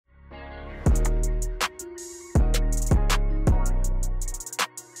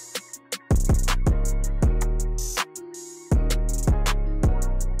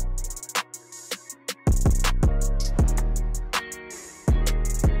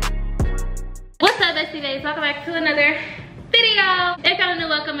What's up, bestie babes? Welcome back to another video. If y'all new,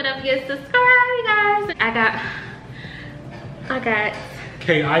 welcome it up here. Subscribe, guys. I got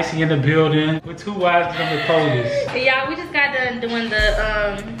K Icy in the building with two wives on the coldest. Yeah, we just got done doing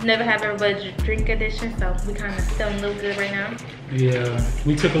the never have ever but drink edition, so we kind of feeling a little good right now. Yeah,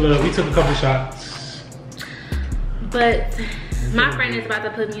 we took a couple shots. But my friend is about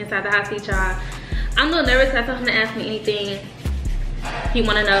to put me inside the hot seat, y'all. I'm a little nervous. I told him to ask me anything he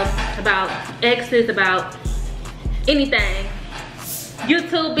want to know about exes, about anything,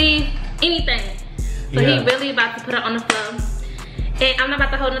 YouTube beef, anything. So he really about to put it on the floor. And I'm not about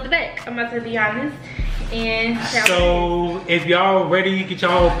to hold nothing back. I'm about to be honest. And so if y'all ready, get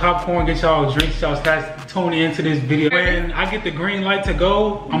y'all popcorn, get y'all drinks, y'all start tuning into this video. When I get the green light to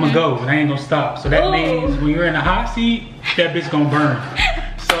go, I'ma go, and I ain't gonna stop. So that means when you're in the hot seat, that bitch gonna burn.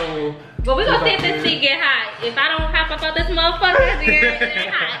 So but we gonna see if this seat get hot. If I don't hop up on this motherfucker, it ain't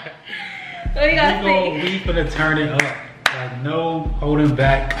hot. We gonna see. We finna turn it up. Like no holding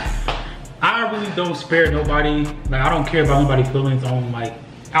back. I really don't spare nobody. Like I don't care about nobody's feelings on like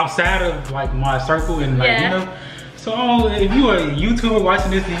outside of like my circle and like you know. So if you a YouTuber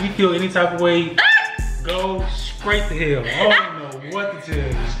watching this and you feel any type of way, go straight to hell. I don't know what to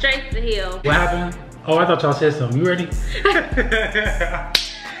tell you. Straight to hell. What happened? Oh, I thought y'all said something. You ready?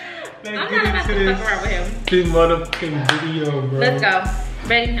 I'm not about to fuck around with him. This motherfucking video, bro. Let's go.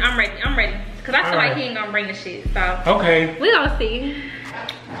 Ready? I'm ready. I'm ready. Cause I feel like he ain't gonna bring the shit. So okay. We gonna see.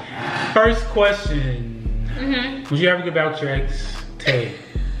 First question. Would you ever give out your ex, Tay?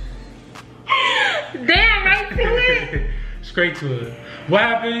 Damn, right to it. Straight to it. What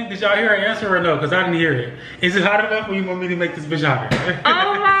happened? Did y'all hear her answer or no? Cause I didn't hear it. Is it hot enough or you want me to make this bitch hotter?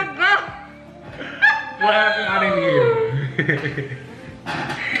 Oh my god. What happened? I didn't hear it.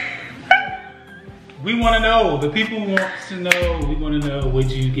 We want to know. The people want to know. We want to know.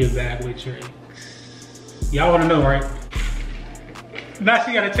 Would you get back with your ex? Y'all want to know, right? Now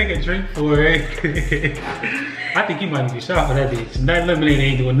she gotta take a drink for it. I think you might need a shot for that bitch. That lemonade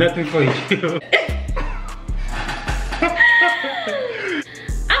ain't doing nothing for you.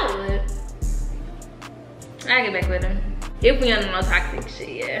 I would. I get back with him. If we on the most toxic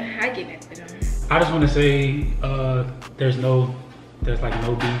shit, yeah, I get back with him. I just want to say, there's like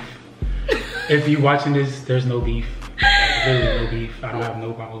no beef. If you watching this, there's no beef. Like, literally no beef. I don't have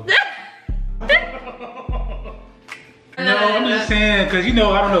no problem. No, I'm just saying, cause you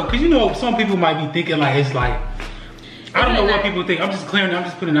know, I don't know, cause you know, some people might be thinking like it's like, I don't know what people think. I'm just clearing, I'm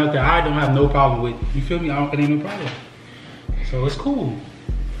just putting it out there. I don't have no problem with, you feel me? It ain't no problem. So it's cool.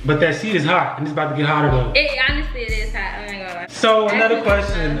 But that seat is hot, and it's about to get hotter though. Honestly, it is hot. I ain't gonna lie. So another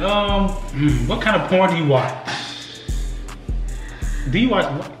question, what kind of porn do you watch? Do you watch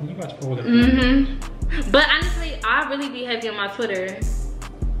porn? But honestly, I really be heavy on my Twitter.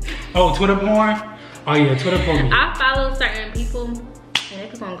 Oh, Twitter porn? Oh yeah, Twitter porn. I follow certain people and they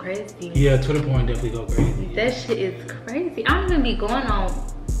be going crazy. Yeah, Twitter porn definitely go crazy. That shit is crazy. I don't even be going on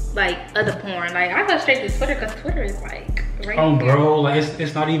like other porn. Like I go straight to Twitter because Twitter is like right oh bro, like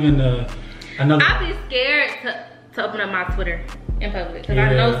it's not even another. I be scared to open up my Twitter in public because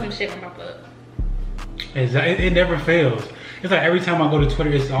I know some shit will pop up. Exactly, it never fails. It's like every time I go to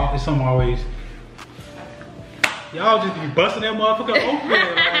Twitter, it's something always. Y'all just be busting that motherfucker open. Like,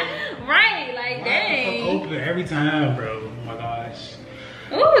 right, like dang. Open every time, bro. Oh my gosh.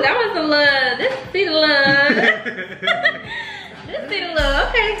 Ooh, that was the love. This see the love. This see the love.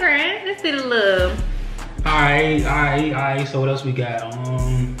 Okay, friend. This see the love. Alright. So what else we got?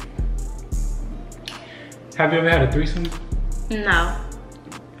 Have you ever had a threesome? No.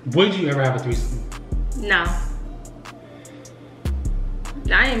 Would you ever have a threesome? No.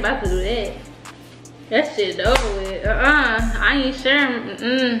 I ain't about to do that. That shit over with. I ain't sharing.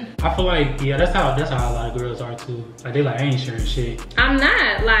 I feel like that's how a lot of girls are too. Like they like I ain't sharing shit. I'm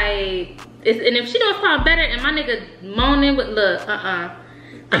not like. And if she don't sound better and my nigga moaning with look, I'm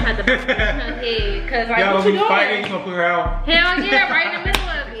have to put her head. Cause like y'all what you be doing? Fighting, you gonna put her out? Hell yeah, right in the middle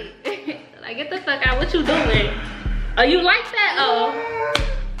of it. Like get the fuck out. What you doing? Oh, you like that? Oh.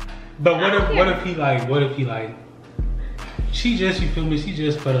 But what if he like? She just, you feel me? She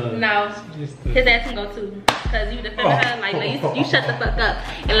just for the. No. His ass can go too. Cause you defended her. Like, no, you shut the fuck up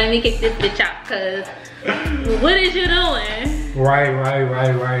and let me kick this bitch out. Cause what is you doing?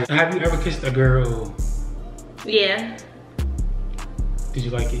 Right. Have you ever kissed a girl? Yeah. Did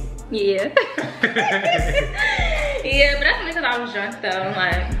you like it? Yeah. Yeah, but that's only because I was drunk though.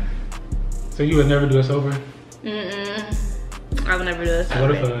 Like. So you would never do it sober? I would never do it sober.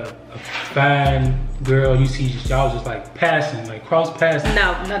 What if a fine girl you see y'all just like passing, like cross passing?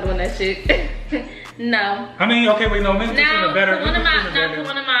 No, I'm not doing that shit. No. I mean, okay, wait, no, maybe now, one of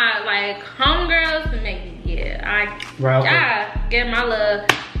my like homegirls. Right. Okay. I give my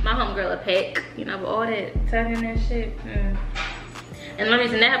homegirl a peck, you know, but all that tugging and shit. And the only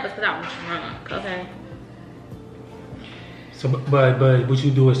reason that happens because I was drunk, okay? So, but would you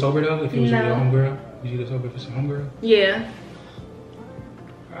do it sober though? If it was with your homegirl? Would you do it sober for some homegirl? Yeah.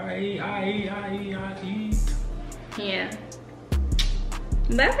 Yeah.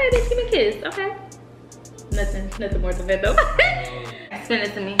 That's how bitch give me a kiss, okay? Nothing more than that though. Explain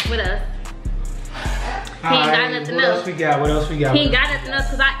it to me. What else? He ain't got nothing else. What else we got? He ain't got nothing else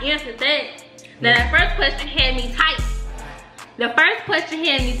because I answered that. Now that first question had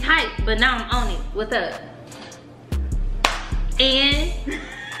me tight. But now I'm on it. What's up? And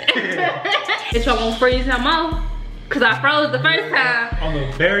bitch, I won't freeze him off. Cause I froze the first time. On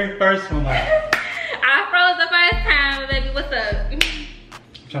the very first one, like. I froze the first time, baby. What's up? I'm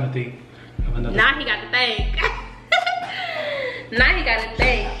trying to think of another. Now he got to think.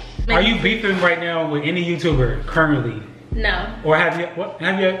 Are you beefing right now with any YouTuber currently? No. Or have you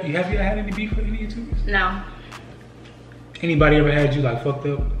had any beef with any YouTubers? No. Anybody ever had you like fucked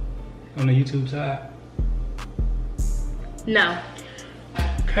up on the YouTube side? No.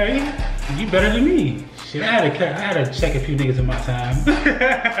 Okay, you better than me. Shit, I had to check a few niggas in my time.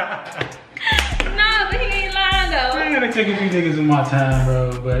 No, but he ain't lying though. I had to check a few niggas in my time,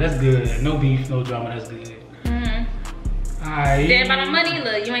 bro. But that's good. No beef, no drama. That's good. Then about the money,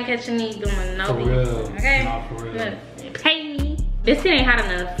 look, you ain't catching me doing no beef. For real. Okay? No, for real. Look, pay me. This shit ain't hot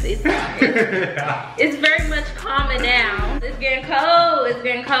enough. It's very much calming down. It's getting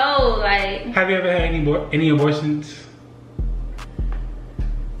cold. Like. Have you ever had any abortions?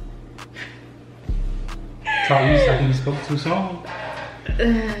 You spoke too soon.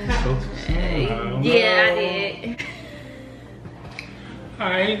 Yeah, I did.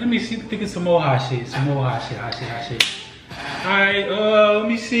 Alright, let me see. Think of some more hot shit. Alright, let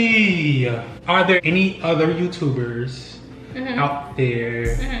me see. Are there any other YouTubers out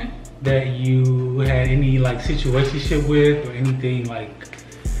there that you had any like situationship with or anything like?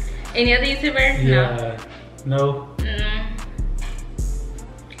 Any other YouTuber? Yeah. No?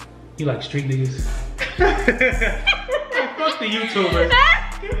 You like street niggas? Fuck the YouTubers.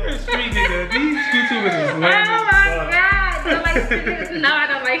 You're a street nigga. These YouTubers is lame as fuck. Oh my god. Don't like street niggas. No, I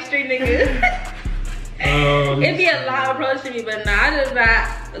don't like street niggas. It'd be a lot approaching me, but no, I just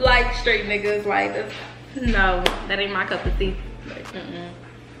not like straight niggas. Like, no, that ain't my cup of tea. Like,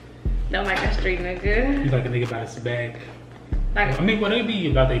 don't like a street nigga. You like a nigga about his bag? Like, I mean, what it be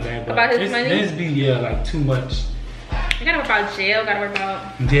about their bag? About his money? This be like too much. You gotta worry about jail. Gotta worry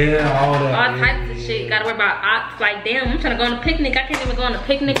about all that. All types of shit. Gotta worry about ops. Like, damn, I'm trying to go on a picnic. I can't even go on a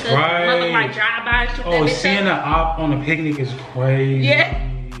picnic. Right. Like drive by and shoot that bitch seeing an op on a picnic is crazy. Yeah.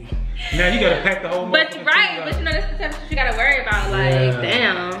 Now you gotta pack the whole. But right, but you know that's the type of shit you gotta worry about. Like,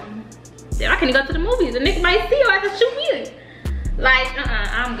 damn, I can't go to the movies. The nigga might see you. I have to shoot me. Like,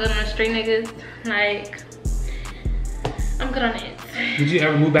 I'm good on the street niggas. Like, I'm good on it. Did you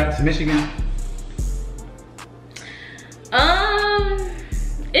ever move back to Michigan?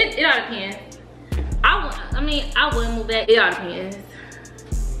 It all depends. I wouldn't move back. It all depends.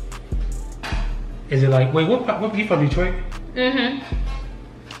 Is it like, wait, what you from Detroit?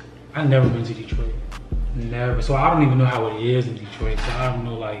 I've never been to Detroit. Never. So I don't even know how it is in Detroit. So I don't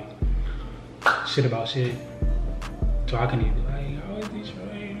know like shit about shit. So I can even be like, oh, it's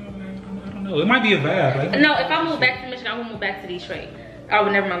Detroit. I don't know. It might be a vibe. Like, no, if I move back to Michigan, I would move back to Detroit. I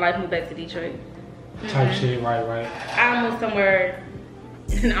would never in my life move back to Detroit. Type shit, right. I move somewhere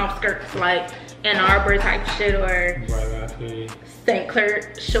in the outskirts, like Ann Arbor type shit, or St.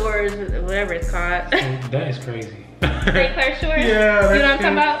 Clair Shores, whatever it's called. That is crazy. St. Clair Shores? Yeah. You know what I'm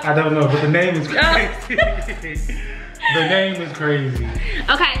talking about? I don't know, but the name is crazy. The name is crazy.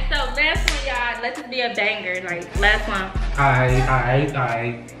 Okay, so last one, y'all. Let this be a banger. Like, last one. Alright.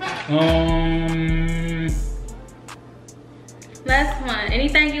 Last one.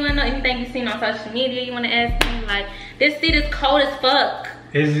 Anything you wanna know? Anything you seen on social media you wanna ask me? Like, this seat is cold as fuck.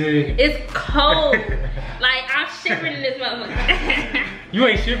 Is it? It's cold. Like, I'm shivering in this motherfucker. You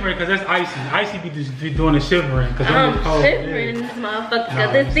ain't shivering because that's icy. Icy be doing the shivering because I'm cold. I'm shivering in this motherfucker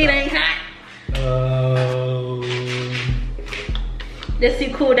because this seat ain't hot. This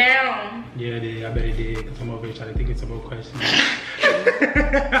seat cool down. Yeah, it did. I bet it did because I'm over here trying to think of some more questions.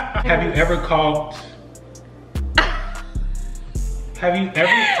 Have you ever caught? Have you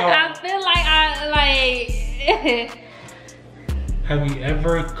ever caught? I feel like Have you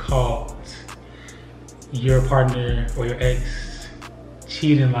ever caught your partner or your ex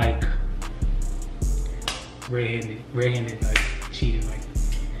cheating like red-handed, like cheating like?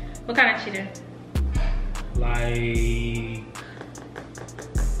 What kind of cheating? Like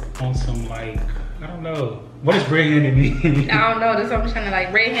on some like I don't know. What does red-handed mean? I don't know. That's what I'm trying to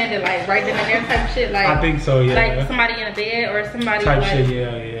like red-handed, like right then and there type shit. Like I think so, yeah. Like somebody in a bed or somebody type like, shit,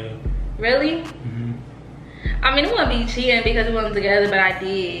 yeah. Really? I mean, it wouldn't be cheating because we weren't together, but I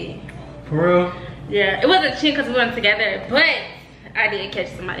did. For real? Yeah, it wasn't cheating because we weren't together, but I did catch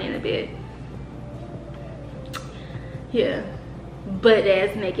somebody in the bed. Yeah, butt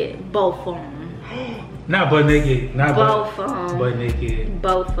ass naked, both of them. Not butt naked, not both of them. Butt naked.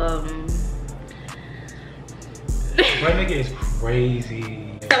 Both of them. Butt naked is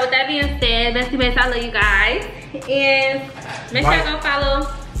crazy. So with that being said, Bestie Mates, I love you guys, and make sure y'all go follow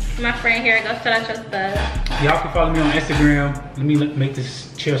my friend here. Go shout out your stuff. Y'all can follow me on Instagram. Let me make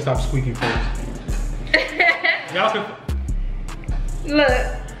this chair stop squeaking first. Y'all can look.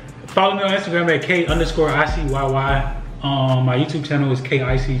 Follow me on Instagram at K_ICYY. My YouTube channel is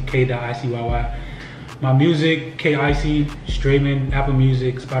K.ICYY. My music, KIC, streaming, Apple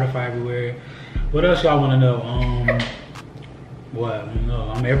Music, Spotify, everywhere. What else y'all wanna know? What? No,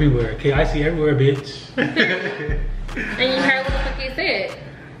 I'm everywhere. KIC everywhere, bitch. And you heard what the fuck he said.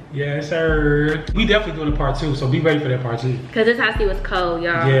 Yes, sir. We definitely doing a part 2, so be ready for that part 2. Cause this house was cold,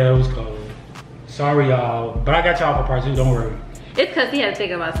 y'all. Yeah, it was cold. Sorry, y'all, but I got y'all for part 2. Don't worry. It's cause he had to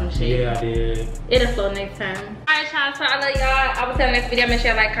think about some shit. Yeah, I did. It'll flow next time. Alright, y'all. So I love y'all. I will see you in the next video. Make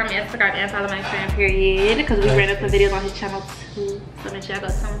sure you like, comment, subscribe, and follow my Instagram. Period. Because we ran up some videos on his channel too. So make sure y'all go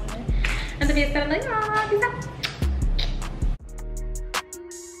somewhere. And the video said, I love y'all. Peace out.